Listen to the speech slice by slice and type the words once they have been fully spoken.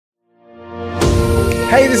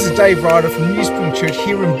Hey, this is Dave Ryder from New Spring Church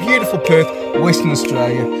here in beautiful Perth, Western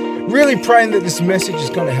Australia. Really praying that this message is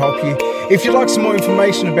going to help you. If you'd like some more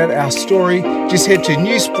information about our story, just head to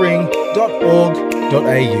newspring.org.au.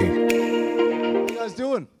 How you guys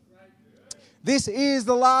doing? This is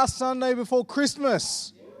the last Sunday before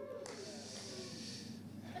Christmas.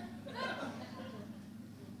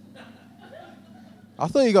 I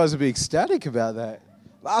thought you guys would be ecstatic about that.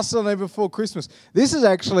 Last Sunday before Christmas. This is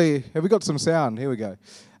actually, have we got some sound? Here we go.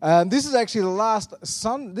 This is actually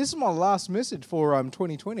this is my last message for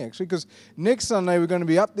 2020 actually, because next Sunday we're going to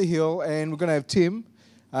be up the hill and we're going to have Tim.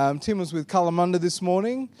 Tim was with Kalamunda this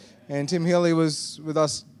morning, and Tim Healy was with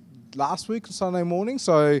us last week, Sunday morning.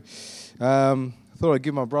 So I thought I'd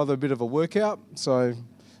give my brother a bit of a workout. So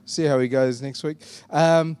see how he goes next week.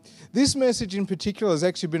 This message in particular has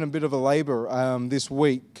actually been a bit of a labour this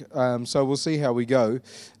week, so we'll see how we go.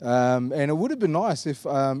 And it would have been nice if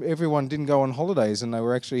everyone didn't go on holidays and they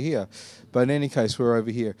were actually here. But in any case, we're over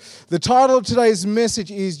here. The title of today's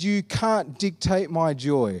message is You Can't Dictate My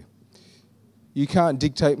Joy. You can't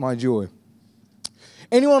dictate my joy.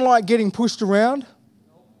 Anyone like getting pushed around?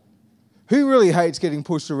 Who really hates getting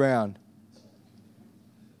pushed around?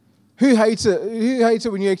 Who hates it? Who hates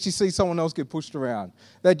it when you actually see someone else get pushed around?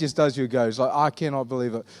 That just does you a go. It's like, I cannot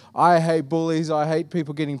believe it. I hate bullies. I hate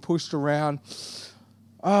people getting pushed around.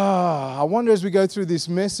 I wonder as we go through this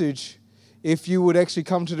message if you would actually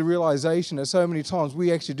come to the realization that so many times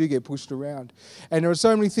we actually do get pushed around. And there are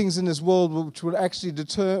so many things in this world which would actually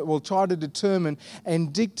try to determine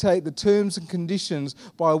and dictate the terms and conditions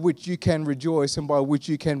by which you can rejoice and by which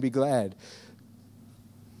you can be glad.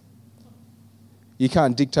 You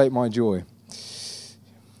can't dictate my joy.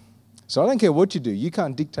 So I don't care what you do. You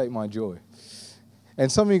can't dictate my joy.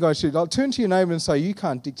 And some of you guys should turn to your neighbour and say, you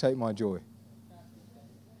can't dictate my joy.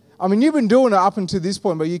 I mean, you've been doing it up until this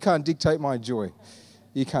point, but you can't dictate my joy.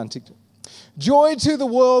 You can't dictate. Joy to the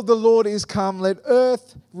world, the Lord is come. Let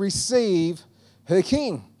earth receive her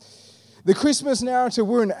King. The Christmas narrative,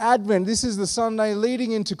 we're in Advent. This is the Sunday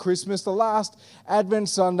leading into Christmas, the last Advent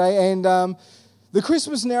Sunday. And the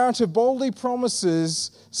Christmas narrative boldly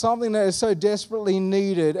promises something that is so desperately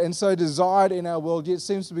needed and so desired in our world, yet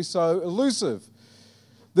seems to be so elusive.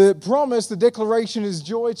 The promise, the declaration is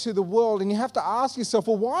joy to the world. And you have to ask yourself,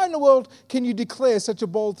 well, why in the world can you declare such a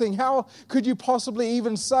bold thing? How could you possibly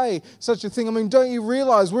even say such a thing? I mean, don't you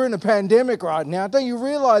realize we're in a pandemic right now? Don't you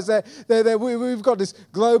realize that we've got this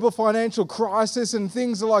global financial crisis and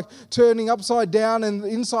things are like turning upside down and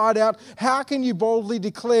inside out? How can you boldly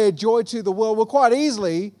declare joy to the world? Well, quite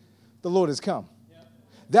easily, the Lord has come.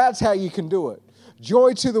 That's how you can do it.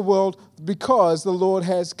 Joy to the world because the Lord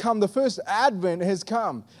has come. The first Advent has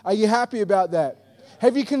come. Are you happy about that?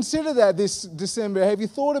 Have you considered that this December? Have you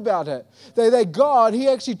thought about it? That God, He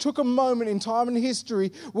actually took a moment in time and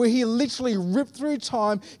history where He literally ripped through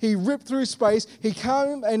time, He ripped through space, He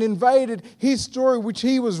came and invaded His story which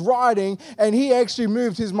He was writing, and He actually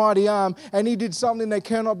moved His mighty arm and He did something that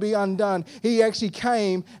cannot be undone. He actually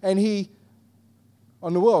came and He,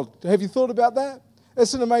 on the world. Have you thought about that?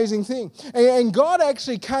 It's an amazing thing. And God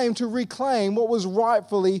actually came to reclaim what was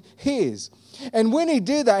rightfully His. And when He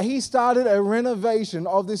did that, He started a renovation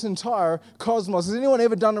of this entire cosmos. Has anyone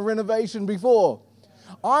ever done a renovation before?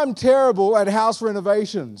 I'm terrible at house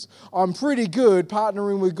renovations. I'm pretty good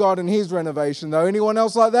partnering with God in His renovation, though. Anyone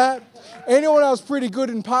else like that? Anyone else pretty good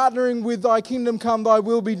in partnering with Thy kingdom come, Thy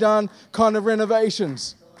will be done kind of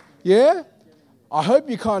renovations? Yeah? I hope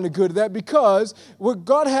you're kind of good at that, because what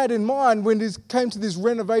God had in mind when it came to this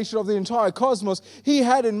renovation of the entire cosmos, He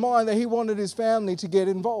had in mind that He wanted His family to get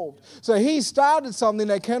involved. So He started something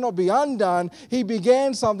that cannot be undone. He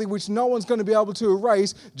began something which no one's going to be able to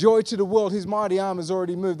erase. Joy to the world. His mighty arm has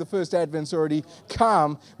already moved. The first Advent's already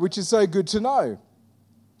come, which is so good to know.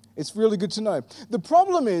 It's really good to know. The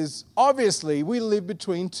problem is, obviously, we live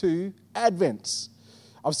between two Advents.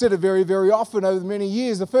 I've said it very, very often over many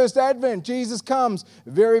years. The first Advent, Jesus comes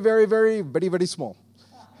very, very, very, very, very small.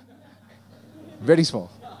 Very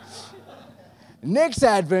small. Next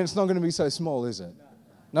Advent's not going to be so small, is it?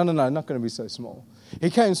 No, not going to be so small.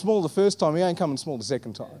 He came small the first time. He ain't coming small the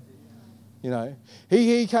second time. You know,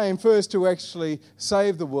 he came first to actually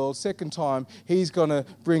save the world. Second time, He's going to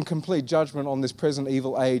bring complete judgment on this present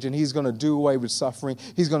evil age, and He's going to do away with suffering.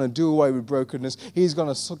 He's going to do away with brokenness. He's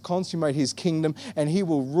going to consummate His kingdom, and He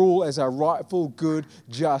will rule as our rightful, good,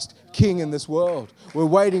 just King in this world. We're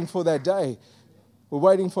waiting for that day. We're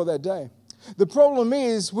waiting for that day. The problem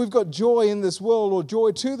is we've got joy in this world, or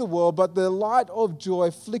joy to the world, but the light of joy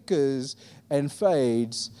flickers and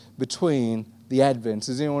fades between the Advents.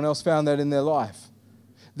 Has anyone else found that in their life?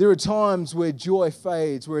 There are times where joy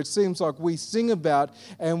fades, where it seems like we sing about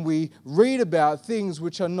and we read about things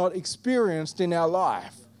which are not experienced in our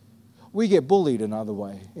life. We get bullied in other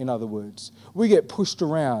words. We get pushed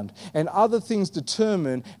around, and other things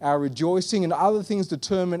determine our rejoicing and other things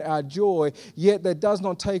determine our joy, yet that does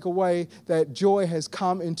not take away that joy has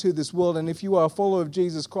come into this world. And if you are a follower of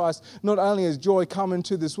Jesus Christ, not only has joy come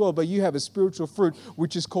into this world, but you have a spiritual fruit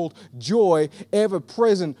which is called joy, ever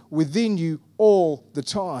present within you all the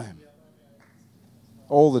time.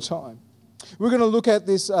 All the time. We're going to look at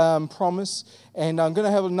this promise, and I'm going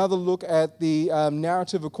to have another look at the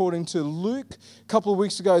narrative according to Luke. A couple of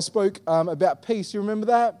weeks ago, I spoke about peace. You remember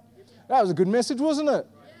that? That was a good message, wasn't it?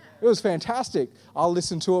 It was fantastic. I'll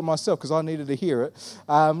listen to it myself because I needed to hear it.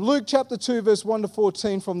 Luke chapter 2, verse 1 to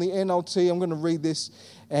 14 from the NLT. I'm going to read this,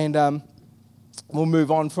 and we'll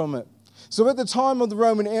move on from it. So at the time of the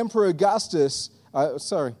Roman Emperor Augustus, at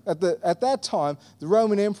that time, the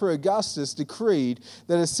Roman Emperor Augustus decreed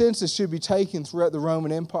that a census should be taken throughout the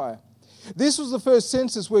Roman Empire. This was the first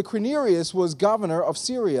census where Quirinius was governor of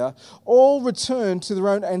Syria. All returned to their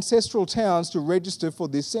own ancestral towns to register for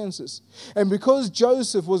this census. And because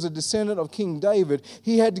Joseph was a descendant of King David,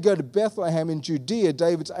 he had to go to Bethlehem in Judea,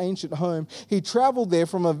 David's ancient home. He traveled there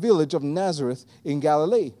from a village of Nazareth in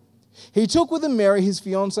Galilee. He took with him Mary, his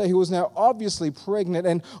fiancée, who was now obviously pregnant,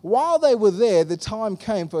 and while they were there, the time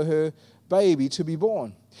came for her baby to be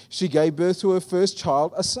born. She gave birth to her first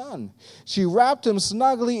child, a son. She wrapped him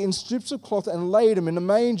snugly in strips of cloth and laid him in a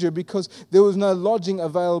manger because there was no lodging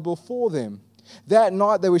available for them. That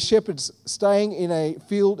night there were shepherds staying in a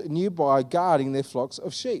field nearby, guarding their flocks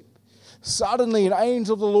of sheep. Suddenly an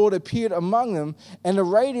angel of the Lord appeared among them, and the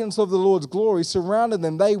radiance of the Lord's glory surrounded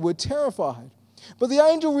them. They were terrified. But the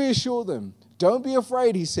angel reassured them. Don't be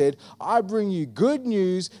afraid, he said. I bring you good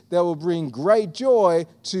news that will bring great joy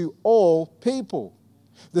to all people.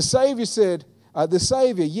 The Savior,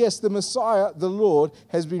 yes, the Messiah, the Lord,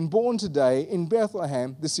 has been born today in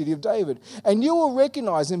Bethlehem, the city of David. And you will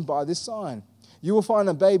recognize him by this sign. You will find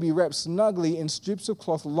a baby wrapped snugly in strips of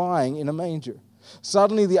cloth lying in a manger.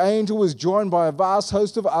 Suddenly the angel was joined by a vast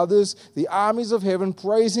host of others, the armies of heaven,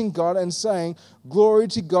 praising God and saying, Glory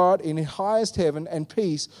to God in the highest heaven and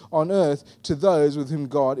peace on earth to those with whom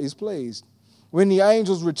God is pleased. When the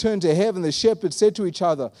angels returned to heaven, the shepherds said to each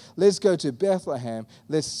other, Let's go to Bethlehem.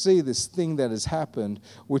 Let's see this thing that has happened,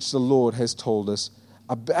 which the Lord has told us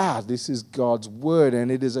about. This is God's word, and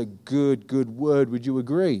it is a good word. Would you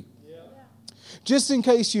agree? Yeah. Just in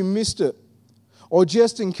case you missed it, or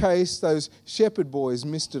just in case those shepherd boys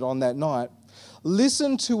missed it on that night,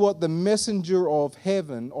 listen to what the messenger of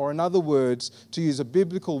heaven, or in other words, to use a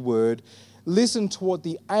biblical word, listen to what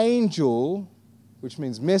the angel, which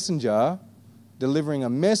means messenger, delivering a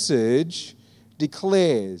message,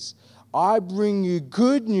 declares. I bring you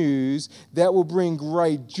good news that will bring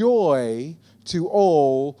great joy to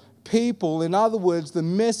all people. In other words, the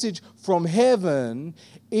message from heaven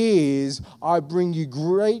is, I bring you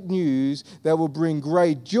great news that will bring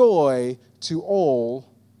great joy to all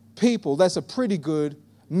people. That's a pretty good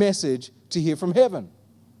message to hear from heaven.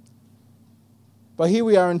 But here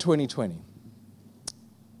we are in 2020.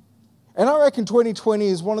 And I reckon 2020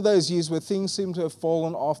 is one of those years where things seem to have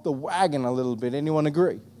fallen off the wagon a little bit. Anyone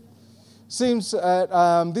agree? Seems at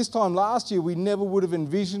this time last year we never would have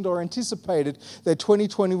envisioned or anticipated that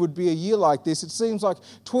 2020 would be a year like this. It seems like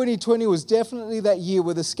 2020 was definitely that year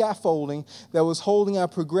where the scaffolding that was holding our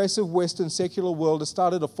progressive Western secular world has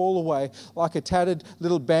started to fall away like a tattered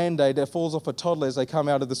little Band-Aid that falls off a toddler as they come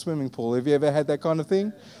out of the swimming pool. Have you ever had that kind of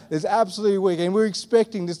thing? It's absolutely weak, and we're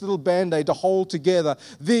expecting this little Band-Aid to hold together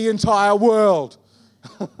the entire world.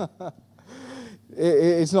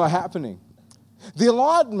 It's not happening. The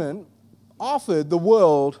Enlightenment offered the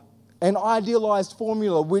world an idealized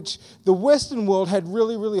formula which the Western world had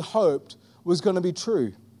really hoped was going to be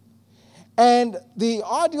true. And the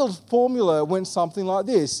ideal formula went something like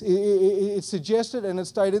this. It suggested and it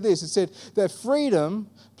stated this. It said that freedom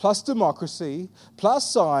plus democracy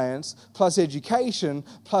plus science plus education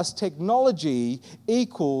plus technology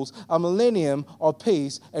equals a millennium of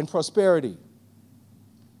peace and prosperity.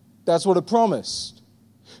 That's what it promised.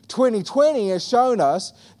 2020 has shown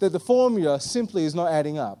us that the formula simply is not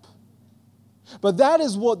adding up. But that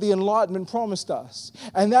is what the Enlightenment promised us.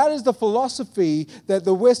 And that is the philosophy that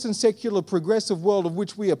the Western secular progressive world of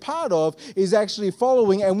which we are part of is actually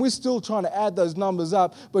following, and we're still trying to add those numbers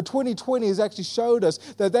up. But 2020 has actually showed us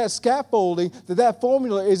that that scaffolding, that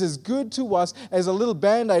formula is as good to us as a little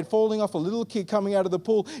Band-Aid falling off a little kid coming out of the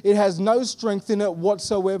pool. It has no strength in it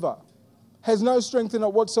whatsoever. Has no strength in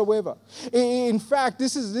it whatsoever. In fact,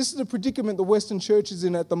 this is the predicament the Western church is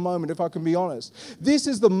in at the moment, if I can be honest. This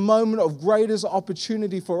is the moment of greatest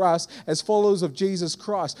opportunity for us as followers of Jesus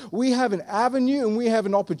Christ. We have an avenue and we have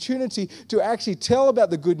an opportunity to actually tell about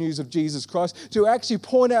the good news of Jesus Christ, to actually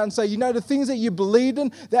point out and say, the things that you believed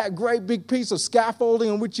in, that great big piece of scaffolding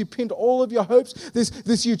on which you pinned all of your hopes,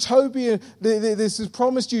 this utopia, this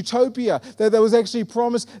promised utopia that was actually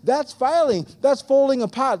promised, that's failing, that's falling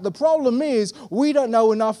apart. The problem is, we don't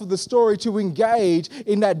know enough of the story to engage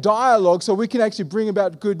in that dialogue so we can actually bring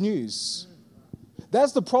about good news.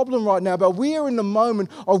 That's the problem right now. But we are in the moment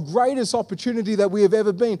of greatest opportunity that we have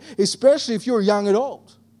ever been, especially if you're a young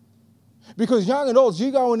adult. Because young adults, you're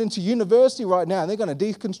going into university right now and they're going to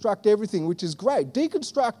deconstruct everything, which is great.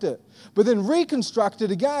 Deconstruct it, but then reconstruct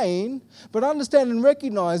it again. But understand and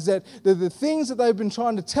recognize that the things that they've been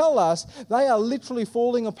trying to tell us, they are literally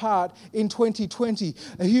falling apart in 2020.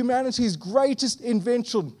 Humanity's greatest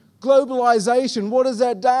invention, globalization, what has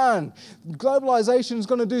that done? Globalization is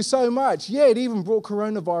going to do so much. Yeah, it even brought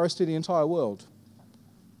coronavirus to the entire world.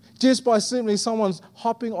 Just by simply someone's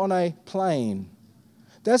hopping on a plane.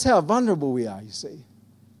 That's how vulnerable we are, you see.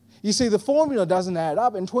 You see, the formula doesn't add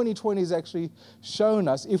up, and 2020 has actually shown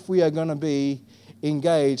us if we are going to be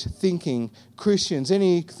engaged, thinking Christians.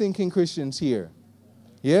 Any thinking Christians here?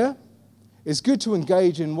 Yeah? It's good to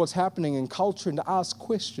engage in what's happening in culture and to ask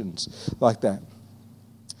questions like that.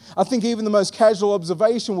 I think even the most casual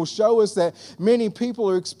observation will show us that many people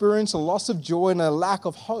are experiencing a loss of joy and a lack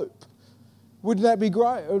of hope. Wouldn't that be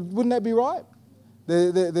great? Wouldn't that be right?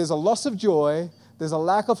 There's a loss of joy. There's a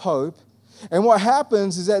lack of hope. And what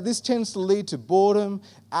happens is that this tends to lead to boredom,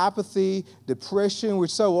 apathy, depression,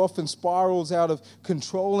 which so often spirals out of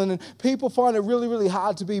control. And people find it really, really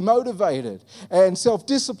hard to be motivated and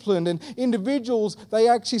self-disciplined. And individuals, they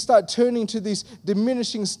actually start turning to these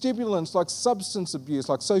diminishing stimulants like substance abuse,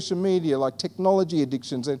 like social media, like technology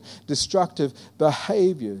addictions and destructive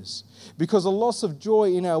behaviors. Because a loss of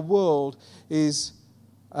joy in our world is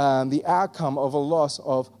the outcome of a loss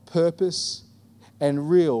of purpose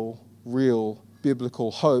and real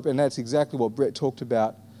biblical hope. And that's exactly what Brett talked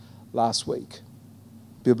about last week.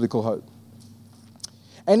 Biblical hope.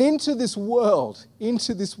 And into this world,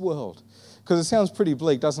 because it sounds pretty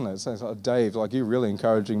bleak, doesn't it? It sounds like, Dave, like you're really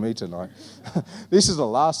encouraging me tonight. This is the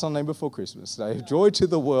last Sunday before Christmas, Dave. Joy to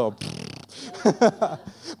the world.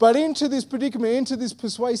 But into this predicament, into this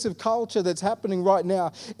persuasive culture that's happening right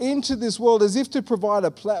now, into this world, as if to provide a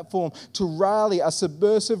platform to rally a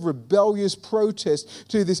subversive, rebellious protest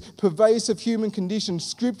to this pervasive human condition,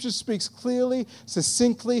 Scripture speaks clearly,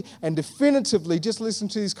 succinctly, and definitively. Just listen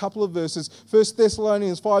to these couple of verses. 1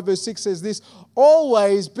 Thessalonians 5 verse 6 says this,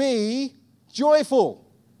 always be joyful.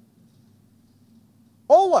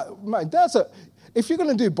 Always, mate, if you're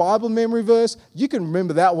going to do Bible memory verse, you can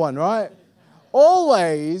remember that one, right?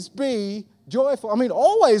 Always be joyful. I mean,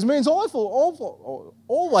 always means awful.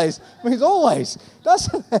 Always means always. That's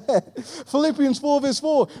Philippians 4 verse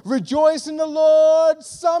 4. Rejoice in the Lord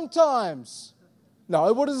sometimes.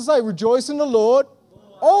 No, what does it say? Rejoice in the Lord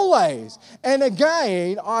always. And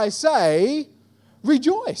again, I say,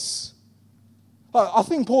 rejoice. I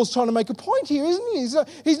think Paul's trying to make a point here, isn't he?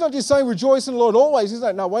 He's not just saying rejoice in the Lord always. He's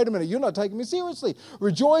like, no, wait a minute, you're not taking me seriously.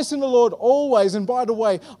 Rejoice in the Lord always. And by the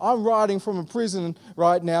way, I'm writing from a prison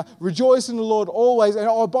right now. Rejoice in the Lord always. And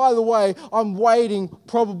oh, by the way, I'm waiting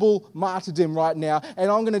probable martyrdom right now.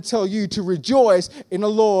 And I'm going to tell you to rejoice in the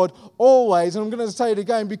Lord always. And I'm going to say it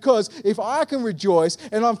again, because if I can rejoice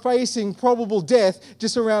and I'm facing probable death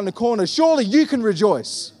just around the corner, surely you can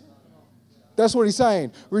rejoice. That's what he's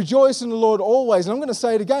saying. Rejoice in the Lord always. And I'm going to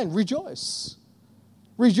say it again. Rejoice.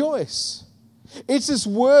 Rejoice. It's this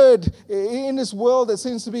word in this world that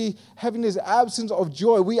seems to be having this absence of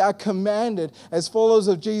joy. We are commanded as followers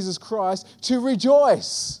of Jesus Christ to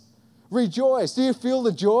rejoice. Rejoice. Do you feel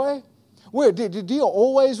the joy? Do you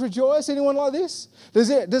always rejoice? Anyone like this? Does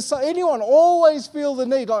anyone always feel the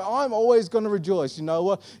need? Like, I'm always going to rejoice. You know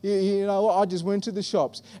what? You know what? I just went to the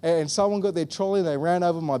shops and someone got their trolley and they ran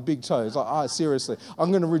over my big toe. It's like, seriously,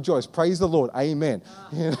 I'm going to rejoice. Praise the Lord. Amen.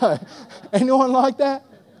 You know, anyone like that?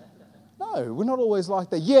 No, we're not always like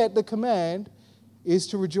that. Yet the command is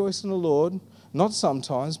to rejoice in the Lord, not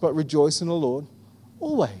sometimes, but rejoice in the Lord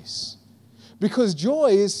always. Because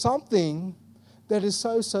joy is something that is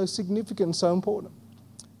so significant and so important.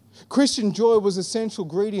 Christian joy was a central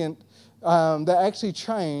ingredient that actually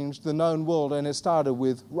changed the known world, and it started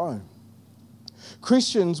with Rome.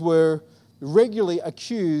 Christians were regularly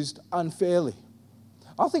accused unfairly.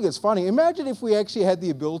 I think it's funny. Imagine if we actually had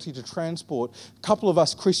the ability to transport a couple of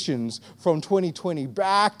us Christians from 2020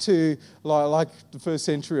 back to like the first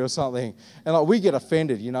century or something, and like we get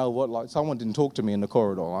offended. You know what? Like someone didn't talk to me in the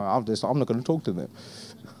corridor. I'm not going to talk to them.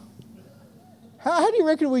 How do you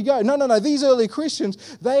reckon we go? No. These early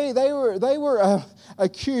Christians, they were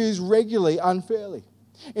accused regularly unfairly.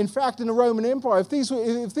 In fact, in the Roman Empire, if things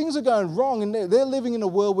are going wrong and they're living in a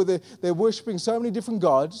world where they're worshipping so many different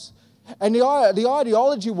gods. And the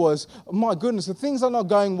ideology was, my goodness, if things are not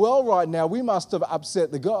going well right now, we must have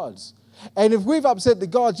upset the gods. And if we've upset the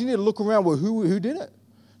gods, you need to look around, well, who did it?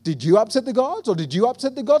 Did you upset the gods or did you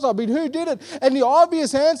upset the gods? I mean, who did it? And the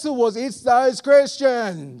obvious answer was, it's those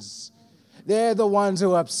Christians. They're the ones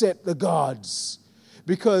who upset the gods.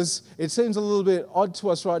 Because it seems a little bit odd to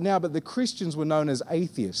us right now, but the Christians were known as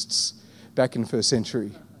atheists back in the first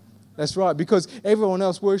century. That's right, because everyone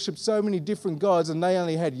else worshipped so many different gods and they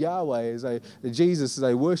only had Yahweh, Jesus as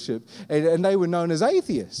they worshipped, and they were known as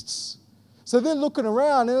atheists. So they're looking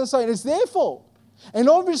around and they're saying it's their fault. And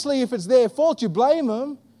obviously if it's their fault, you blame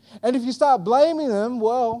them. And if you start blaming them,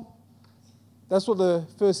 well, that's what the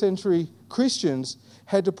first century Christians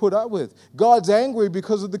had to put up with. God's angry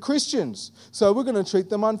because of the Christians, so we're going to treat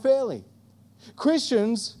them unfairly.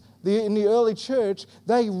 Christians in the early church,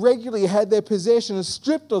 they regularly had their possessions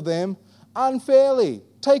stripped of them unfairly,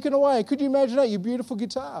 taken away. Could you imagine that? Your beautiful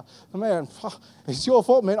guitar. Man, it's your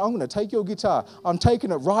fault, man. I'm going to take your guitar. I'm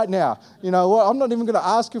taking it right now. You know what? I'm not even going to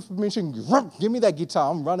ask you for permission. Give me that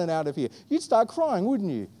guitar. I'm running out of here. You'd start crying,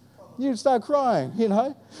 wouldn't you? You'd start crying, you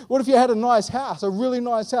know. What if you had a nice house, a really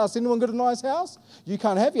nice house? Anyone got a nice house? You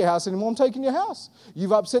can't have your house anymore. I'm taking your house.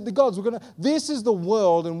 You've upset the gods. This is the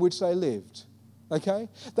world in which they lived. Okay?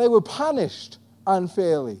 They were punished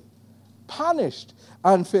unfairly. Punished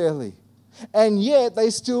unfairly. And yet they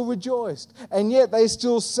still rejoiced. And yet they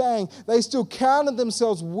still sang. They still counted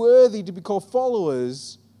themselves worthy to be called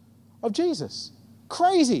followers of Jesus.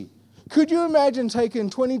 Crazy. Could you imagine taking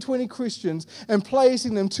 2020 Christians and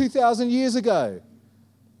placing them 2,000 years ago?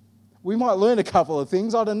 We might learn a couple of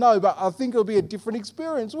things, I don't know, but I think it'll be a different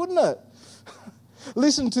experience, wouldn't it?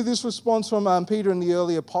 Listen to this response from Peter and the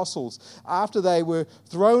early apostles after they were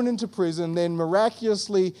thrown into prison, then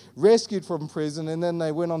miraculously rescued from prison, and then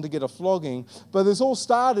they went on to get a flogging. But this all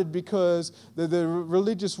started because the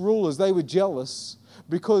religious rulers, they were jealous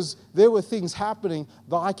because there were things happening.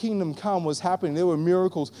 Thy kingdom come was happening. There were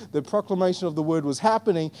miracles. The proclamation of the word was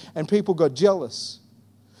happening, and people got jealous.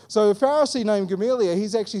 So a Pharisee named Gamaliel,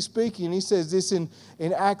 he's actually speaking, and he says this in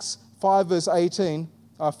Acts 5 verse 38,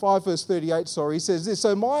 he says this,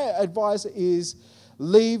 so my advice is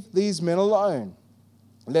leave these men alone.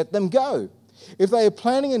 Let them go. If they are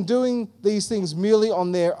planning and doing these things merely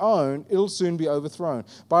on their own, it'll soon be overthrown.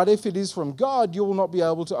 But if it is from God, you will not be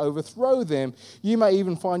able to overthrow them. You may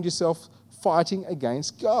even find yourself fighting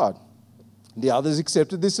against God. The others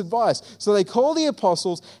accepted this advice. So they called the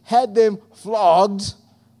apostles, had them flogged.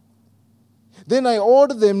 Then they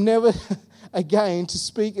ordered them never again to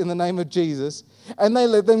speak in the name of Jesus, and they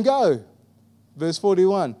let them go. Verse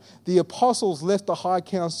 41, the apostles left the high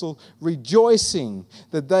council rejoicing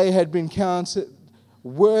that they had been counted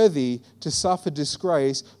worthy to suffer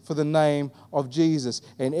disgrace for the name of Jesus.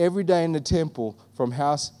 And every day in the temple, from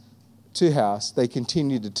house to house, they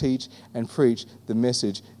continued to teach and preach the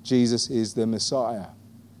message, Jesus is the Messiah.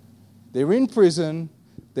 They're in prison.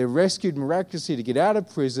 They're rescued miraculously to get out of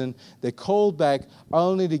prison. They're called back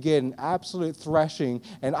only to get an absolute thrashing.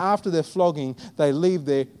 And after their flogging, they leave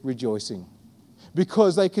there rejoicing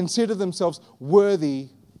because they consider themselves worthy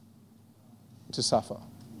to suffer.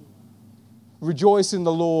 Rejoice in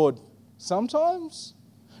the Lord sometimes?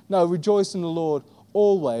 No, rejoice in the Lord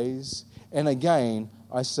always. And again,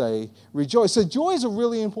 I say rejoice. So joy is a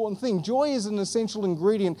really important thing. Joy is an essential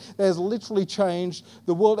ingredient that has literally changed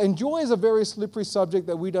the world. And joy is a very slippery subject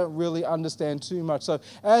that we don't really understand too much. So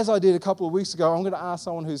as I did a couple of weeks ago, I'm going to ask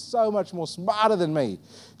someone who's so much more smarter than me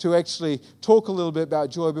to actually talk a little bit about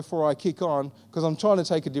joy before I kick on, because I'm trying to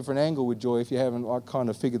take a different angle with joy if you haven't kind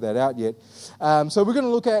of figured that out yet. So we're going to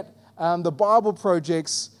look at the Bible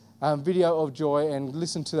Project's video of joy and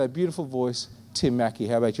listen to that beautiful voice, Tim Mackie.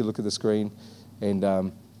 How about you look at the screen?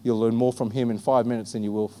 And you'll learn more from him in 5 minutes than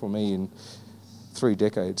you will from me in 3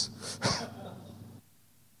 decades.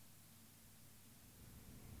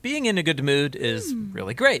 Being in a good mood is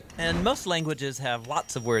really great, and most languages have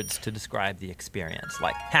lots of words to describe the experience,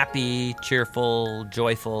 like happy, cheerful,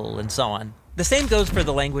 joyful, and so on. The same goes for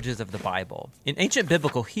the languages of the Bible. In ancient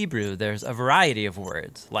biblical Hebrew, there's a variety of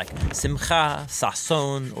words, like simcha,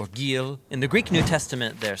 sason, or gil. In the Greek New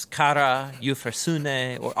Testament, there's kara,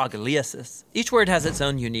 euphrosune, or agaliasis. Each word has its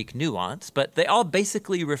own unique nuance, but they all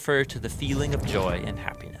basically refer to the feeling of joy and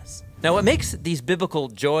happiness. Now, what makes these biblical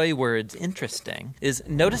joy words interesting is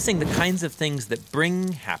noticing the kinds of things that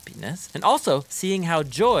bring happiness, and also seeing how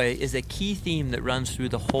joy is a key theme that runs through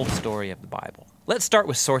the whole story of the Bible. Let's start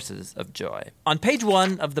with sources of joy. On page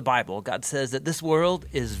 1 of the Bible, God says that this world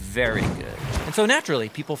is very good. And so naturally,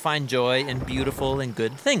 people find joy in beautiful and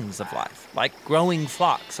good things of life, like growing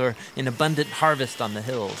flocks or an abundant harvest on the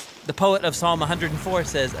hills. The poet of Psalm 104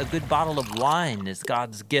 says, "A good bottle of wine is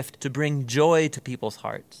God's gift to bring joy to people's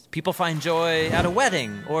hearts." People find joy at a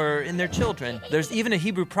wedding or in their children. There's even a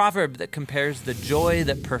Hebrew proverb that compares the joy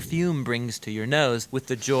that perfume brings to your nose with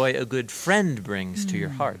the joy a good friend brings to your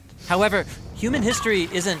heart. However, human history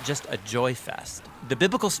isn't just a joy fest. The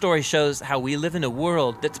biblical story shows how we live in a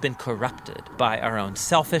world that's been corrupted by our own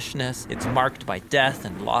selfishness. It's marked by death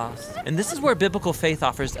and loss. And this is where biblical faith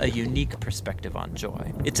offers a unique perspective on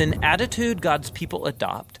joy. It's an attitude God's people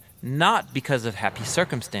adopt, not because of happy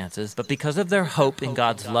circumstances, but because of their hope in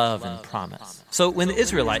God's love and promise. So when the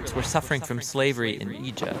Israelites were suffering from slavery in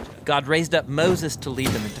Egypt, God raised up Moses to lead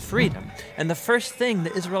them into freedom. And the first thing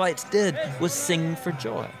the Israelites did was sing for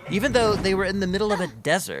joy. Even though they were in the middle of a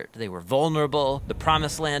desert, they were vulnerable, the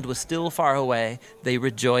promised land was still far away, they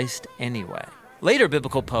rejoiced anyway. Later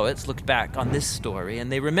biblical poets looked back on this story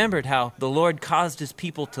and they remembered how the Lord caused his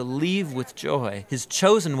people to leave with joy, his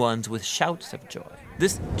chosen ones with shouts of joy.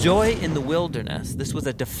 This joy in the wilderness, this was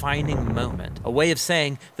a defining moment, a way of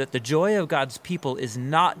saying that the joy of God's people is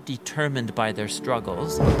not determined by their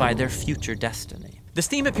struggles, but by their future destiny. This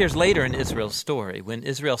theme appears later in Israel's story, when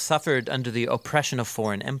Israel suffered under the oppression of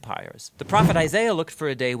foreign empires. The prophet Isaiah looked for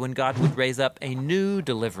a day when God would raise up a new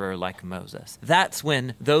deliverer like Moses. That's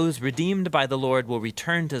when those redeemed by the Lord will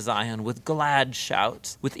return to Zion with glad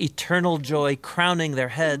shouts, with eternal joy crowning their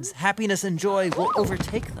heads. Happiness and joy will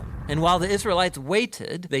overtake them. And while the Israelites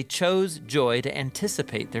waited, they chose joy to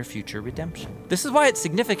anticipate their future redemption. This is why it's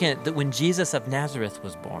significant that when Jesus of Nazareth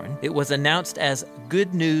was born, it was announced as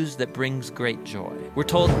good news that brings great joy. We're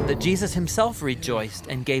told that Jesus himself rejoiced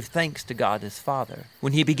and gave thanks to God his Father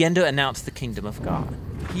when he began to announce the kingdom of God.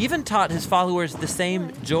 He even taught his followers the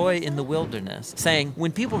same joy in the wilderness, saying,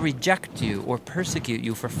 "When people reject you or persecute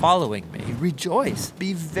you for following me, rejoice,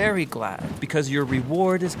 be very glad, because your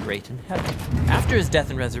reward is great in heaven." After his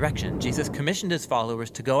death and resurrection, Jesus commissioned his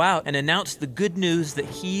followers to go out and announce the good news that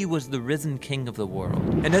he was the risen King of the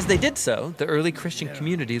world. And as they did so, the early Christian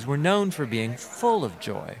communities were known for being full of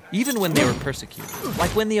joy, even when they were persecuted.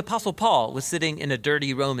 Like when the Apostle Paul was sitting in a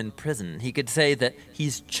dirty Roman prison, he could say that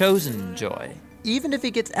he's chosen joy, even if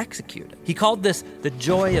he gets executed. He called this the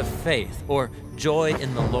joy of faith, or joy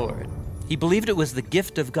in the Lord. He believed it was the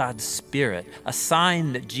gift of God's Spirit, a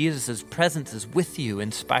sign that Jesus' presence is with you,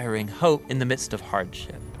 inspiring hope in the midst of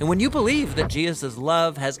hardship. And when you believe that Jesus'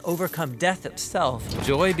 love has overcome death itself,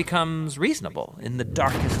 joy becomes reasonable in the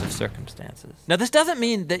darkest of circumstances. Now, this doesn't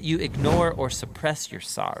mean that you ignore or suppress your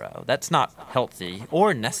sorrow. That's not healthy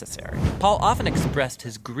or necessary. Paul often expressed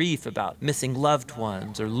his grief about missing loved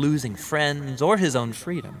ones or losing friends or his own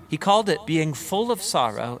freedom. He called it being full of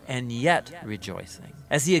sorrow and yet rejoicing.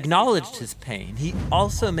 As he acknowledged his pain, he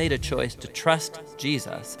also made a choice to trust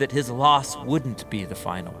Jesus that his loss wouldn't be the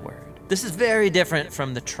final word. This is very different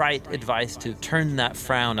from the trite advice to turn that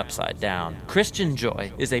frown upside down. Christian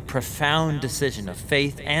joy is a profound decision of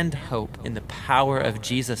faith and hope in the power of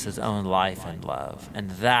Jesus' own life and love.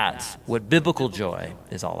 And that's what biblical joy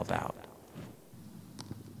is all about.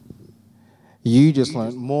 You just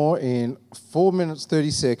learned more in 4 minutes,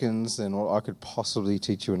 30 seconds than what I could possibly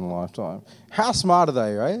teach you in a lifetime. How smart are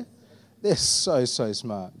they, right? They're so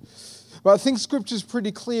smart. But I think Scripture's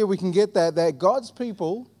pretty clear. We can get that God's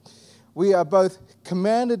people, we are both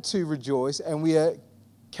commanded to rejoice and we are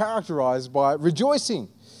characterized by rejoicing.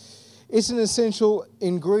 It's an essential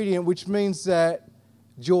ingredient, which means that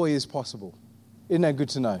joy is possible. Isn't that good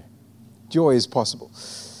to know? Joy is possible.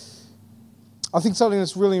 I think something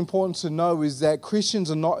that's really important to know is that Christians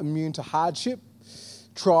are not immune to hardship,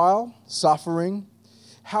 trial, suffering.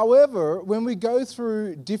 However, when we go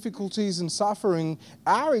through difficulties and suffering,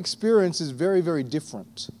 our experience is very, very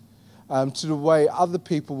different to the way other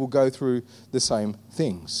people will go through the same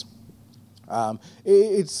things.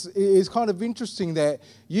 It's kind of interesting that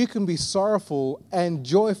you can be sorrowful and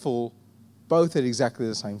joyful both at exactly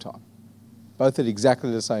the same time. Both at exactly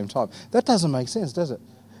the same time. That doesn't make sense, does it?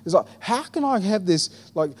 It's like, how can I have this,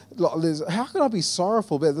 how can I be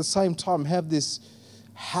sorrowful but at the same time have this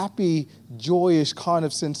happy, joyous kind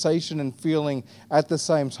of sensation and feeling at the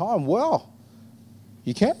same time? Well,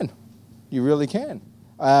 you can. You really can.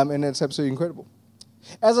 And it's absolutely incredible.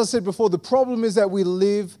 As I said before, the problem is that we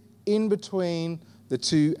live in between the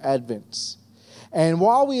two Advents. And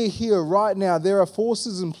while we are here right now, there are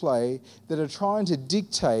forces in play that are trying to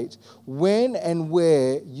dictate when and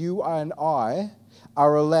where you and I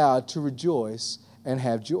are allowed to rejoice and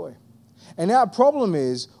have joy. And our problem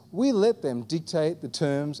is we let them dictate the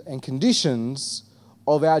terms and conditions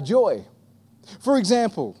of our joy. For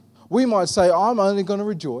example, we might say, I'm only going to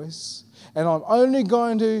rejoice and I'm only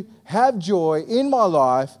going to have joy in my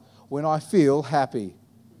life when I feel happy.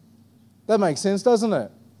 That makes sense, doesn't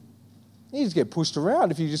it? You just get pushed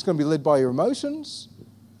around if you're just going to be led by your emotions.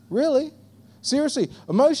 Really? Seriously,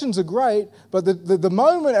 emotions are great, but the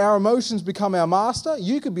moment our emotions become our master,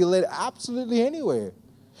 you could be led absolutely anywhere.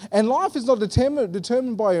 And life is not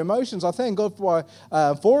determined by your emotions. I thank God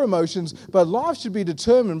for emotions, but life should be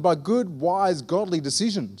determined by good, wise, godly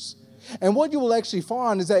decisions. And what you will actually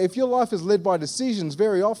find is that if your life is led by decisions,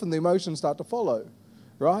 very often the emotions start to follow,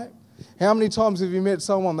 right? How many times have you met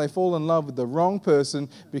someone, they fall in love with the wrong person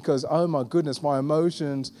because, oh my goodness, my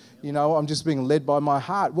emotions, I'm just being led by my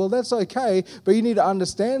heart. Well, that's okay, but you need to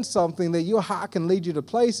understand something, that your heart can lead you to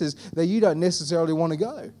places that you don't necessarily want to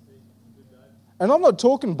go. And I'm not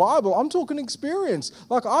talking Bible, I'm talking experience.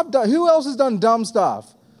 Like who else has done dumb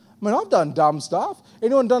stuff? I mean, I've done dumb stuff.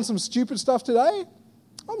 Anyone done some stupid stuff today?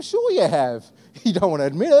 I'm sure you have. You don't want to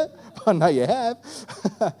admit it, but I know you have.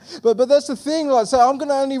 but that's the thing. Like, say, I'm going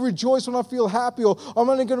to only rejoice when I feel happy, or I'm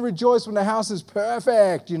only going to rejoice when the house is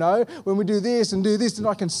perfect, when we do this, then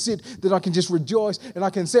I can sit, then I can just rejoice, and I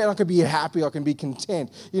can sit, and I can be happy, I can be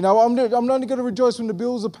content. I'm only going to rejoice when the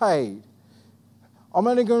bills are paid. I'm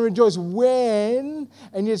only going to rejoice when,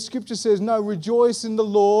 and yet Scripture says, no, rejoice in the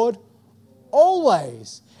Lord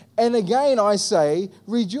always. And again, I say,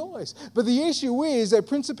 rejoice. But the issue is that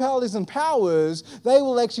principalities and powers, they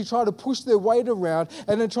will actually try to push their weight around,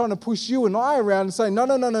 and they're trying to push you and I around and say,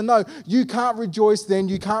 no, you can't rejoice then,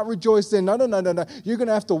 you can't rejoice then, no. You're going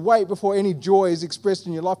to have to wait before any joy is expressed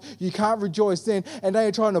in your life. You can't rejoice then. And they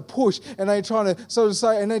are trying to push, and they're trying to,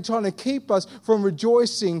 and they're trying to keep us from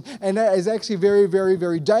rejoicing. And that is actually very, very,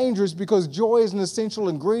 very dangerous, because joy is an essential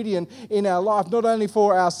ingredient in our life, not only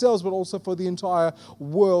for ourselves, but also for the entire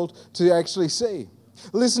world to actually see.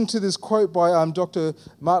 Listen to this quote by Dr.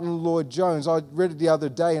 Martin Lloyd-Jones. I read it the other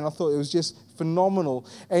day and I thought it was just phenomenal.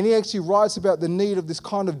 And he actually writes about the need of this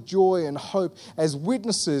kind of joy and hope as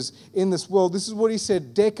witnesses in this world. This is what he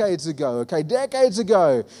said decades ago. Decades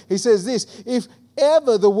ago. He says this: if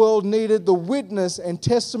ever the world needed the witness and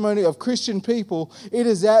testimony of Christian people, it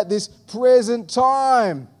is at this present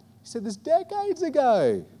time. He said this decades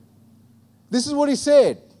ago. This is what he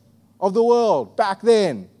said of the world back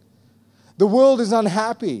then. The world is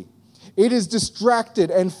unhappy. It is distracted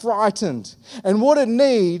and frightened. And what it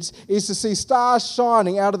needs is to see stars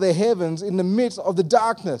shining out of the heavens in the midst of the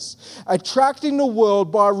darkness, attracting the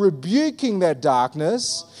world by rebuking that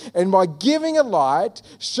darkness and by giving it light,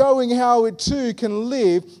 showing how it too can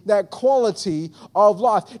live that quality of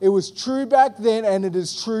life. It was true back then, and it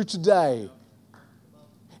is true today.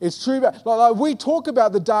 It's true. Like we talk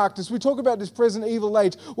about the darkness. We talk about this present evil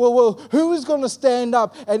age. Well, who is going to stand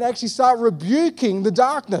up and actually start rebuking the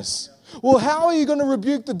darkness? Well, how are you going to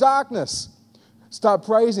rebuke the darkness? Start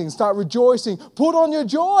praising, start rejoicing. Put on your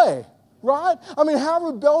joy. Right? I mean, how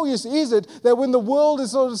rebellious is it that when the world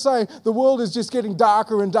is sort of saying the world is just getting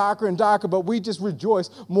darker and darker and darker, but we just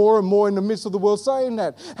rejoice more and more in the midst of the world saying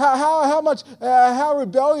that? How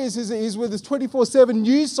rebellious is with this 24/7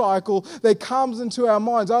 news cycle that comes into our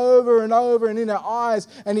minds over and over and in our eyes,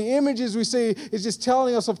 and the images we see is just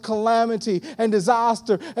telling us of calamity and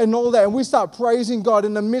disaster and all that, and we start praising God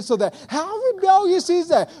in the midst of that. How rebellious is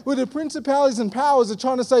that? Where the principalities and powers are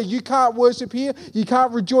trying to say you can't worship here, you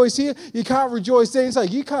can't rejoice here, you can't rejoice there. And say,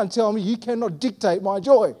 you can't tell me, you cannot dictate my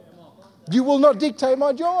joy. You will not dictate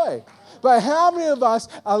my joy. But how many of us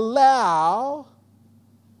allow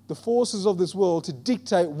the forces of this world to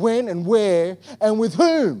dictate when and where and with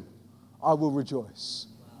whom I will rejoice?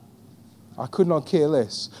 I could not care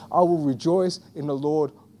less. I will rejoice in the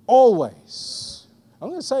Lord always. I'm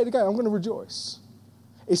going to say it again. I'm going to rejoice.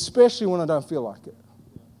 Especially when I don't feel like it.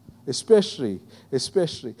 Especially.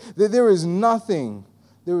 There is nothing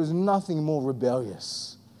more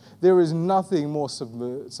rebellious. There is nothing more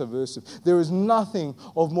subversive. There is nothing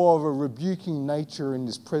of more of a rebuking nature in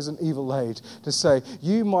this present evil age to say,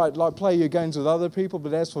 you might play your games with other people,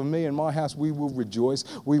 but as for me and my house, we will rejoice,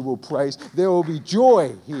 we will praise. There will be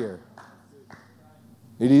joy here.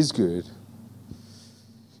 It is good.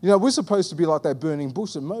 You know, we're supposed to be like that burning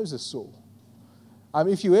bush that Moses saw.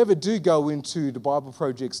 If you ever do go into the Bible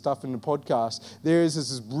Project stuff in the podcast, there is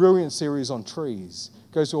this brilliant series on trees.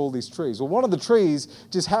 It goes to all these trees. Well, one of the trees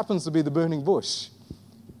just happens to be the burning bush.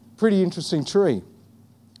 Pretty interesting tree.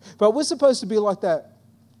 But we're supposed to be like that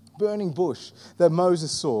burning bush that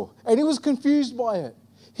Moses saw. And he was confused by it.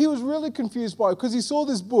 He was really confused by it because he saw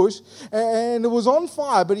this bush and it was on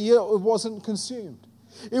fire, but yet it wasn't consumed.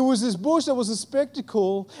 It was this bush that was a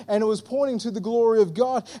spectacle and it was pointing to the glory of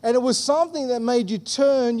God. And it was something that made you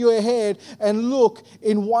turn your head and look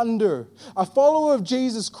in wonder. A follower of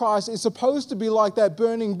Jesus Christ is supposed to be like that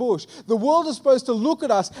burning bush. The world is supposed to look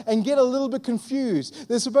at us and get a little bit confused.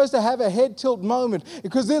 They're supposed to have a head tilt moment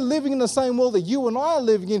because they're living in the same world that you and I are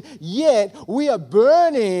living in. Yet we are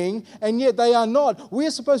burning and yet they are not. We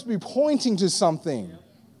are supposed to be pointing to something.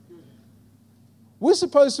 We're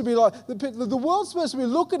supposed to be like, the world's supposed to be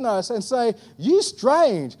looking at us and say, "You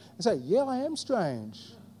strange." And say, "Yeah, I am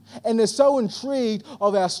strange." And they're so intrigued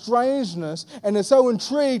of our strangeness and they're so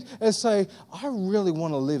intrigued and say, "I really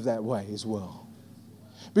want to live that way as well."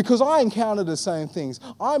 Because I encounter the same things.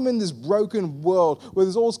 I'm in this broken world where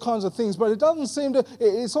there's all kinds of things, but it doesn't seem to,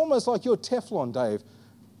 it's almost like you're Teflon, Dave.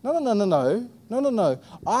 No.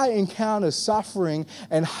 I encounter suffering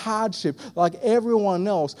and hardship like everyone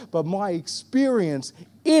else, but my experience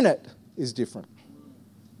in it is different.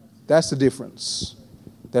 That's the difference.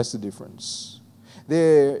 That's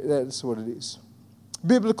what it is.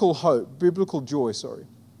 Biblical joy.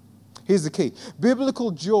 Here's the key. Biblical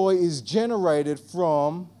joy is generated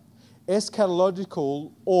from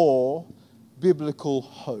eschatological or biblical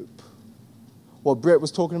hope. What Brett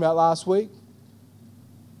was talking about last week.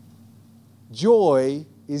 Joy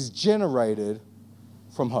is generated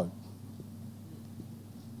from hope.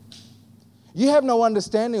 You have no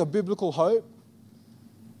understanding of biblical hope,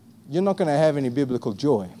 you're not going to have any biblical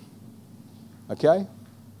joy. Okay?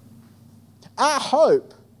 Our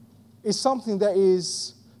hope is something that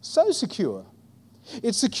is so secure.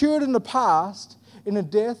 It's secured in the past, in the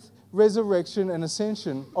death, resurrection, and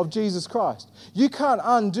ascension of Jesus Christ. You can't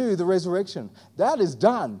undo the resurrection. That is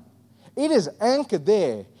done. It is anchored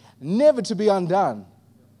there, never to be undone.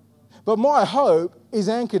 But my hope is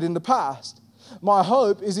anchored in the past. My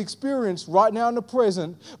hope is experienced right now in the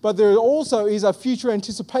present, but there also is a future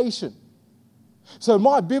anticipation. So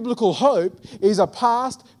my biblical hope is a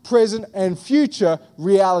past, present, and future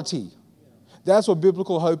reality. That's what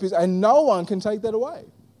biblical hope is, and no one can take that away.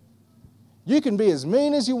 You can be as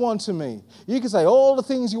mean as you want to me. You can say all the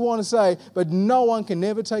things you want to say, but no one can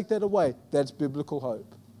never take that away. That's biblical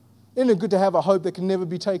hope. Isn't it good to have a hope that can never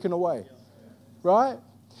be taken away? Right?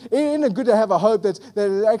 Isn't it good to have a hope that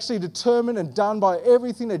is actually determined and done by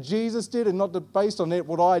everything that Jesus did and not based on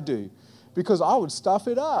what I do? Because I would stuff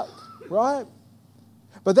it up, right?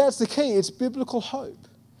 But that's the key. It's biblical hope.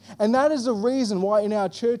 And that is the reason why in our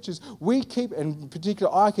churches we keep, and in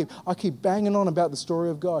particular I keep banging on about the story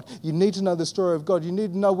of God. You need to know the story of God. You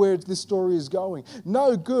need to know where this story is going.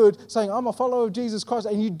 No good saying, I'm a follower of Jesus Christ,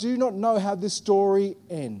 and you do not know how this story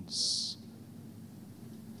ends.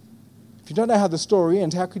 If you don't know how the story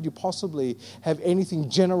ends, how could you possibly have anything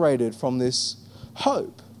generated from this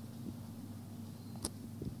hope?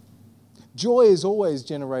 Joy is always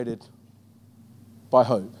generated by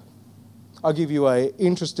hope. I'll give you I'll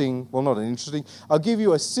give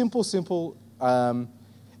you a simple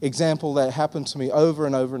example that happened to me over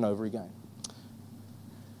and over and over again.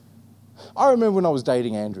 I remember when I was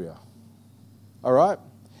dating Andrea, all right?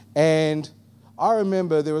 And I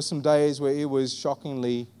remember there were some days where it was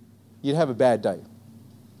shockingly, you'd have a bad day.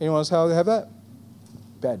 Anyone else have that?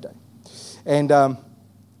 Bad day. And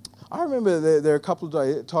I remember there are a couple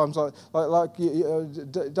of times like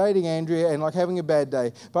dating Andrea and like having a bad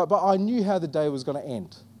day, but I knew how the day was going to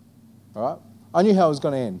end. All right, I knew how it was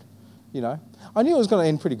going to end. You know, I knew it was going to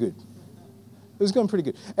end pretty good. It was going pretty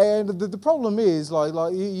good. And the problem is like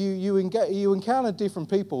you encounter different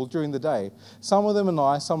people during the day. Some of them are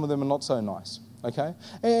nice, some of them are not so nice. Okay,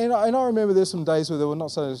 and I remember there's some days where there were not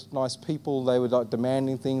so nice people. They were like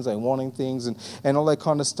demanding things, they wanting things, and all that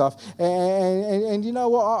kind of stuff. And you know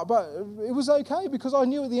what? But it was okay because I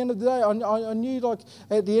knew at the end of the day, I knew like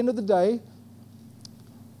at the end of the day,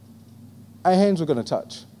 our hands were going to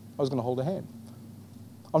touch. I was going to hold a hand.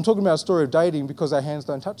 I'm talking about a story of dating because our hands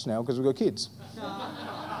don't touch now because we've got kids.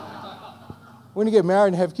 When you get married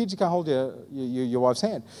and have kids, you can't hold your wife's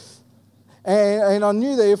hand. And I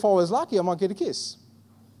knew that if I was lucky, I might get a kiss,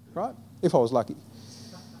 right? If I was lucky.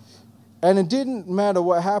 And it didn't matter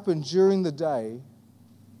what happened during the day.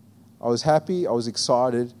 I was happy, I was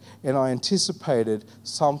excited, and I anticipated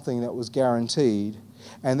something that was guaranteed.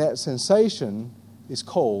 And that sensation is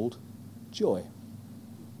called joy.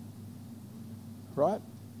 Right?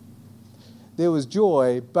 There was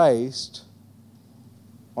joy based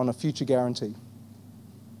on a future guarantee.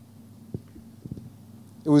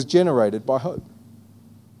 It was generated by hope.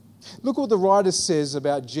 Look what the writer says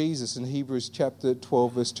about Jesus in Hebrews chapter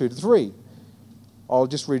 12, verse 2 to 3. I'll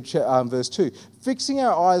just read verse 2. Fixing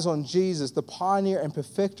our eyes on Jesus, the pioneer and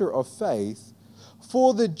perfecter of faith,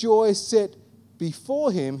 for the joy set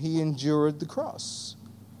before him, he endured the cross,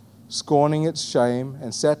 scorning its shame,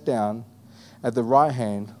 and sat down at the right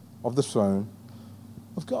hand of the throne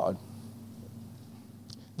of God.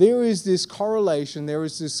 There is this correlation, there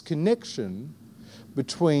is this connection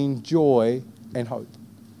between joy and hope.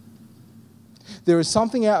 There is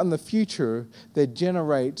something out in the future that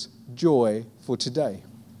generates joy for today.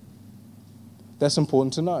 That's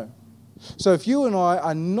important to know. So if you and I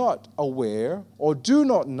are not aware or do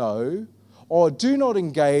not know or do not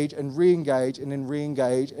engage and re-engage and then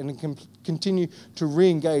re-engage and then continue to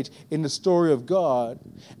re-engage in the story of God,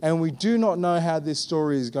 and we do not know how this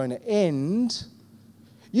story is going to end,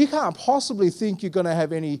 you can't possibly think you're going to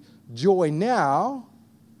have any joy now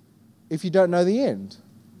if you don't know the end.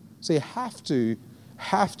 So you have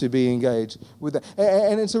to be engaged with that.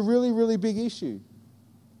 And it's a really, really big issue.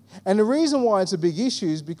 And the reason why it's a big issue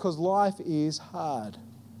is because life is hard.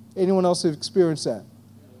 Anyone else have experienced that?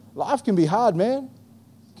 Life can be hard, man.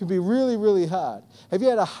 It can be really, really hard. Have you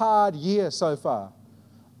had a hard year so far?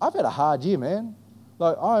 I've had a hard year, man.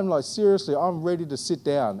 Seriously, I'm ready to sit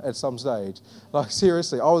down at some stage.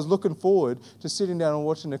 Seriously, I was looking forward to sitting down and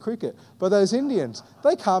watching the cricket. But those Indians,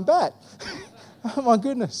 they can't bat. Oh my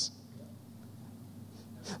goodness.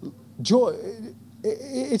 Joy,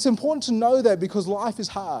 it's important to know that because life is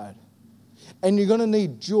hard. And you're going to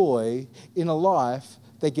need joy in a life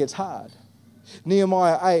that gets hard.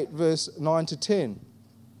 Nehemiah 8, verse 9 to 10.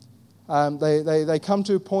 They come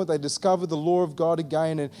to a point, they discover the law of God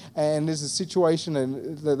again, and there's a situation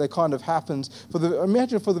and that kind of happens.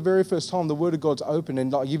 Imagine for the very first time the Word of God's open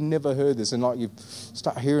and you've never heard this and you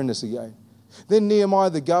start hearing this again. Then Nehemiah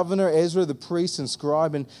the governor, Ezra the priest and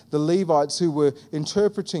scribe, and the Levites who were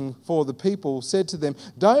interpreting for the people said to them,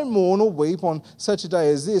 "Don't mourn or weep on such a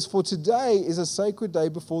day as this, for today is a sacred day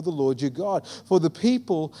before the Lord your God." For the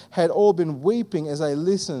people had all been weeping as they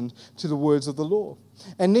listened to the words of the law.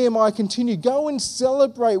 And Nehemiah continued, "Go and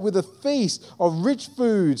celebrate with a feast of rich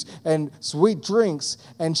foods and sweet drinks,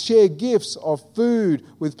 and share gifts of food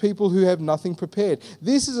with people who have nothing prepared.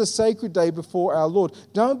 This is a sacred day before our Lord.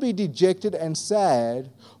 Don't be dejected and sad,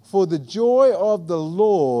 for the joy of the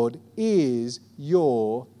Lord is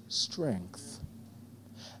your strength."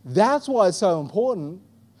 That's why it's so important,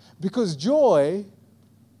 because joy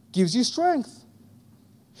gives you strength.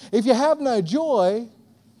 If you have no joy,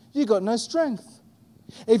 you've got no strength.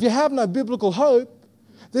 If you have no biblical hope,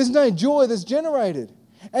 there's no joy that's generated.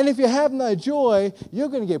 And if you have no joy, you're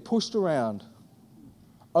going to get pushed around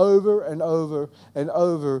over and over and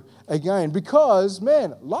over again. Because,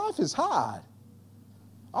 man, life is hard.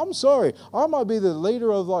 I'm sorry. I might be the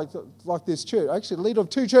leader of like this church. Actually, leader of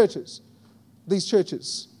two churches. These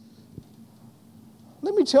churches.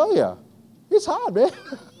 Let me tell you, it's hard, man.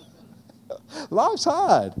 Life's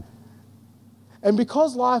hard. And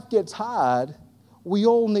because life gets hard, we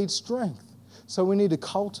all need strength. So we need to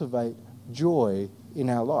cultivate joy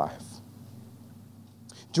in our life.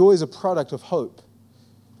 Joy is a product of hope,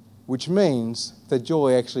 which means that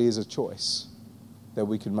joy actually is a choice that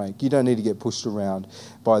we can make. You don't need to get pushed around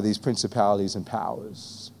by these principalities and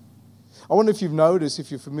powers. I wonder if you've noticed,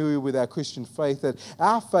 if you're familiar with our Christian faith, that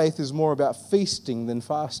our faith is more about feasting than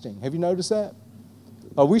fasting. Have you noticed that?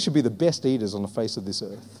 Oh, we should be the best eaters on the face of this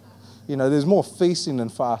earth. There's more feasting than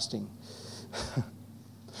fasting.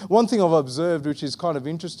 One thing I've observed, which is kind of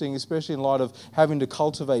interesting, especially in light of having to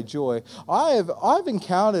cultivate joy, I've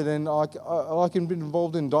encountered and I can be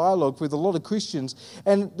involved in dialogue with a lot of Christians,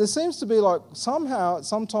 and there seems to be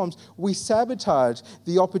sometimes we sabotage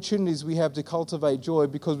the opportunities we have to cultivate joy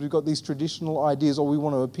because we've got these traditional ideas or we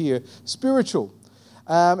want to appear spiritual.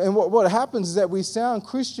 And what happens is that we sound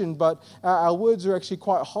Christian, but our words are actually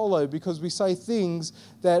quite hollow because we say things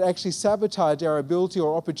that actually sabotage our ability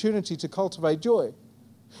or opportunity to cultivate joy.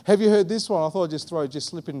 Have you heard this one? I thought I'd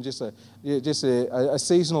slip in a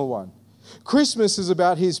seasonal one. Christmas is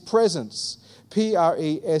about His presence, Presence,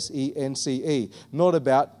 not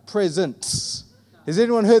about presents. Has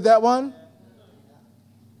anyone heard that one?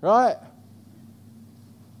 Right?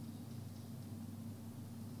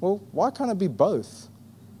 Well, why can't it be both?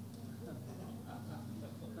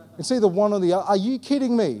 It's either one or the other. Are you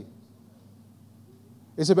kidding me?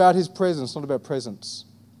 It's about His presence, not about presents.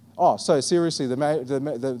 Oh, so seriously, the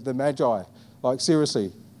Magi, Like,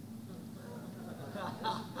 seriously.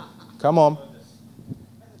 Come on.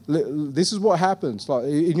 This is what happens. Like,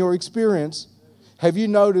 in your experience, have you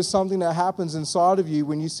noticed something that happens inside of you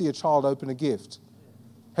when you see a child open a gift?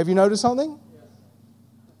 Have you noticed something?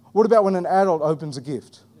 What about when an adult opens a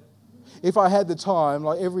gift? If I had the time,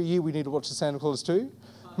 like every year we need to watch the Santa Claus 2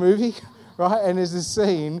 movie, right? And there's this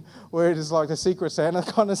scene where it is like a Secret Santa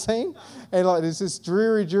kind of scene, and like there's this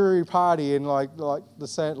dreary party, and like the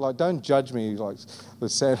Santa, like don't judge me like the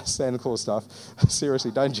Santa Claus stuff.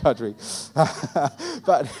 Seriously, don't judge me.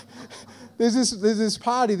 But there's this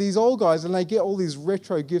party, these old guys, and they get all these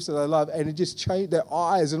retro gifts that they love, and it just changed their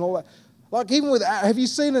eyes and all that. Like even with, have you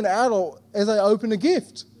seen an adult as they open a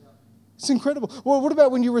gift? It's incredible. Well, what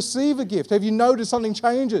about when you receive a gift? Have you noticed something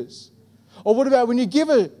changes? Or what about when you give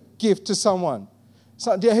a gift to someone?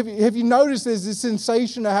 So, have you noticed there's this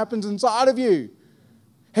sensation that happens inside of you?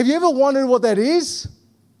 Have you ever wondered what that is?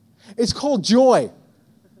 It's called joy.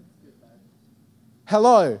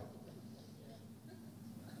 Hello.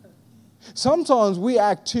 Sometimes we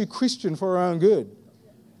act too Christian for our own good.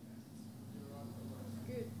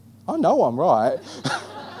 I know I'm right.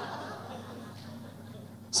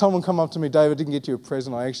 Someone come up to me, David, I didn't get you a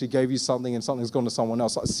present. I actually gave you something and something's gone to someone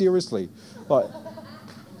else. Like, seriously. Like,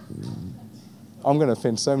 I'm going to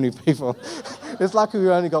offend so many people. It's lucky we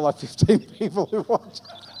only got like 15 people who watch.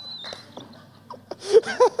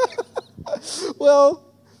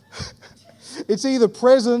 Well, it's either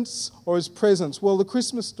presents or it's presents. Well, the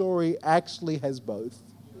Christmas story actually has both.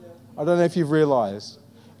 I don't know if you've realised.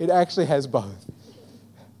 It actually has both.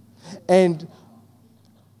 And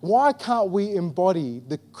why can't we embody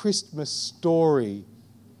the Christmas story?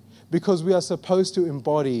 Because we are supposed to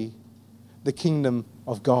embody the kingdom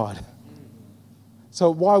of God. So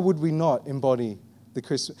why would we not embody the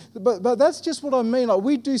Christmas? But that's just what I mean. Like,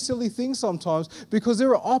 we do silly things sometimes because there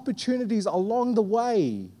are opportunities along the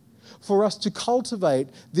way for us to cultivate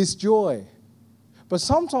this joy. But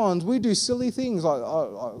sometimes we do silly things.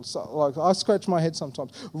 Like I scratch my head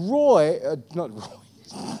sometimes.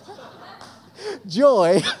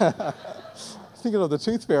 Joy, thinking of the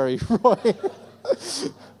tooth fairy, Roy.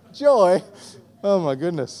 Joy, oh my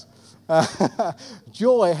goodness.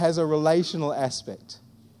 Joy has a relational aspect.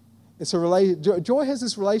 Joy has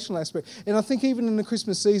this relational aspect. And I think even in the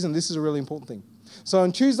Christmas season, this is a really important thing. So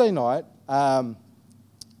on Tuesday night,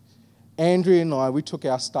 Andrea and I, we took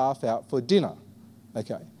our staff out for dinner.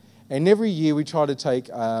 Okay. And every year we try to take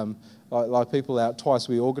like people out twice.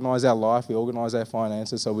 We organise our life, we organise our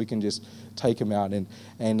finances so we can just take them out.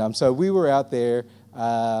 And so we were out there.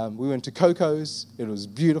 We went to Coco's. It was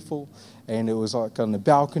beautiful. And it was like on the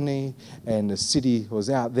balcony, and the city was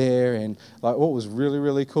out there. And like what was really,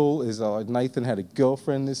 really cool is like Nathan had a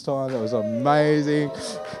girlfriend this time. That was amazing.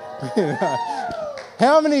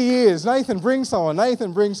 How many years? Nathan, bring someone.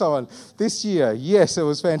 This year, yes, it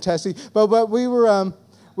was fantastic. But we were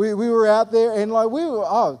we were out there, and like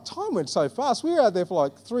time went so fast. We were out there for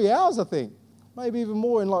like 3 hours, I think, maybe even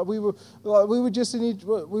more. And like we were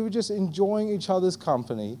just enjoying each other's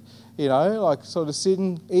company, you know, like sort of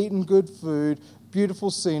sitting, eating good food, beautiful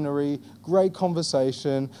scenery, great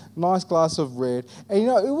conversation, nice glass of red. And you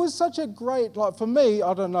know, it was such a great, like for me,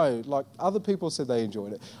 I don't know, like other people said they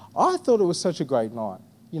enjoyed it. I thought it was such a great night.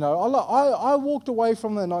 You know, I walked away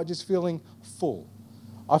from that night just feeling full.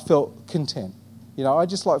 I felt content. You know, I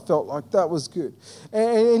just felt like that was good.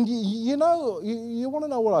 And you know, you want to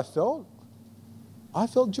know what I felt? I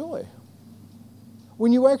felt joy.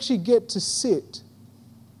 When you actually get to sit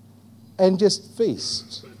and just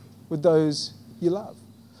feast with those you love.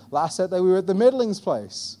 Last Saturday we were at the Medling's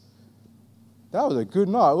place. That was a good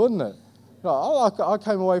night, wasn't it? I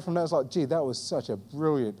came away from that, it's like, gee, that was such a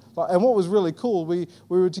brilliant... And what was really cool, we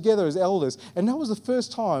were together as elders, and that was the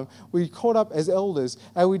first time we caught up as elders,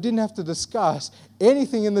 and we didn't have to discuss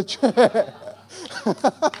anything in the church.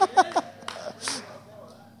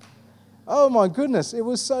 Oh my goodness, it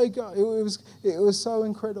was so good. It was so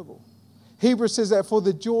incredible. Hebrews says that for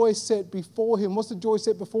the joy set before him. What's the joy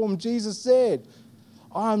set before him? Jesus said,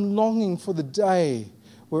 I'm longing for the day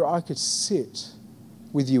where I could sit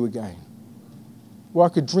with you again, where I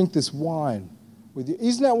could drink this wine with you.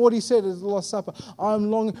 Isn't that what he said at the Last Supper? I'm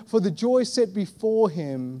longing for the joy set before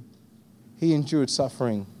him. He endured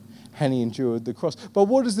suffering and he endured the cross. But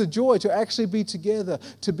what is the joy? To actually be together,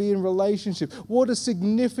 to be in relationship. What a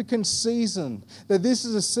significant season. That this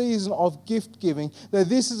is a season of gift giving. That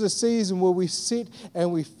this is a season where we sit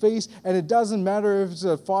and we feast. And it doesn't matter if it's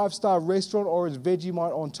a 5-star restaurant or it's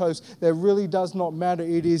Vegemite on toast. That really does not matter.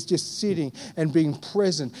 It is just sitting and being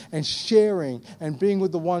present and sharing and being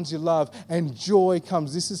with the ones you love. And joy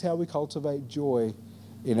comes. This is how we cultivate joy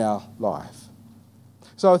in our life.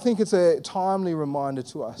 So I think it's a timely reminder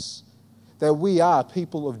to us that we are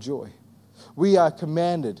people of joy. We are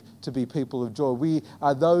commanded to be people of joy. We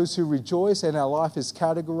are those who rejoice, and our life is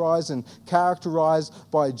categorized and characterized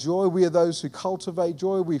by joy. We are those who cultivate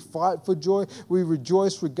joy. We fight for joy. We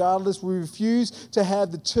rejoice regardless. We refuse to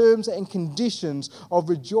have the terms and conditions of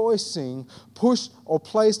rejoicing pushed or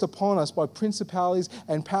placed upon us by principalities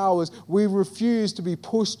and powers. We refuse to be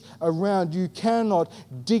pushed around. You cannot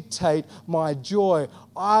dictate my joy.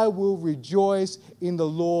 I will rejoice in the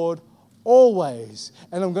Lord always.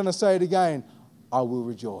 And I'm going to say it again. I will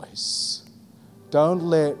rejoice. Don't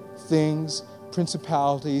let things,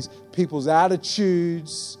 principalities, people's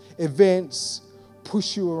attitudes, events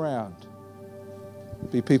push you around.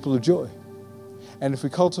 Be people of joy. And if we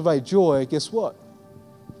cultivate joy, guess what?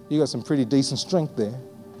 You got some pretty decent strength there,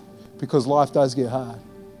 because life does get hard.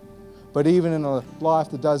 But even in a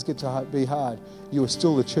life that does get to be hard, you are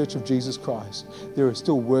still the church of Jesus Christ. There is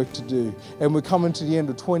still work to do. And we're coming to the end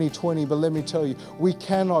of 2020, but let me tell you, we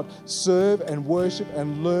cannot serve and worship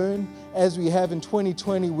and learn as we have in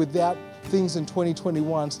 2020 without things in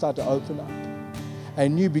 2021 start to open up.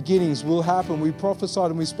 And new beginnings will happen. We prophesied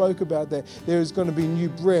and we spoke about that. There is going to be new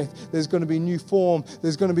breath. There's going to be new form.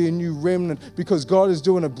 There's going to be a new remnant, because God is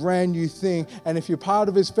doing a brand new thing. And if you're part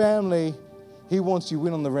of His family, He wants you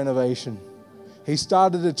in on the renovation. He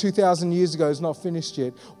started it 2,000 years ago. It's not finished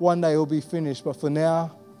yet. One day it will be finished. But for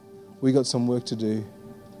now, we got some work to do.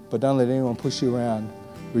 But don't let anyone push you around.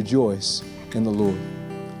 Rejoice in the Lord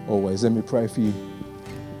always. Let me pray for you.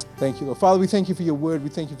 Thank you, Lord. Father, we thank you for your word. We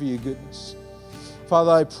thank you for your goodness.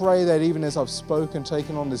 Father, I pray that even as I've spoken,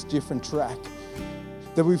 taken on this different track,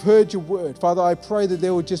 that we've heard your word. Father, I pray that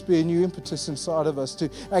there would just be a new impetus inside of us to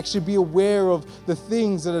actually be aware of the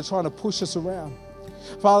things that are trying to push us around.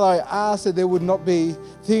 Father, I ask that there would not be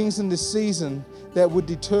things in this season that would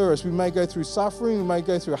deter us. We may go through suffering, we may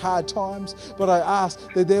go through hard times, but I ask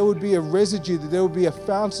that there would be a residue, that there would be a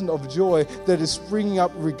fountain of joy that is springing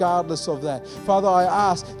up regardless of that. Father, I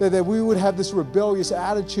ask that we would have this rebellious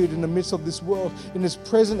attitude in the midst of this world, in this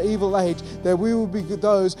present evil age, that we would be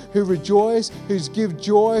those who rejoice, who give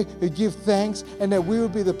joy, who give thanks, and that we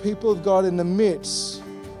would be the people of God in the midst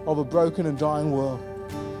of a broken and dying world.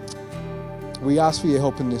 We ask for your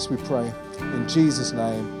help in this, we pray. In Jesus'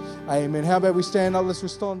 name, amen. How about we stand up? Let's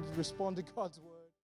respond to God's word.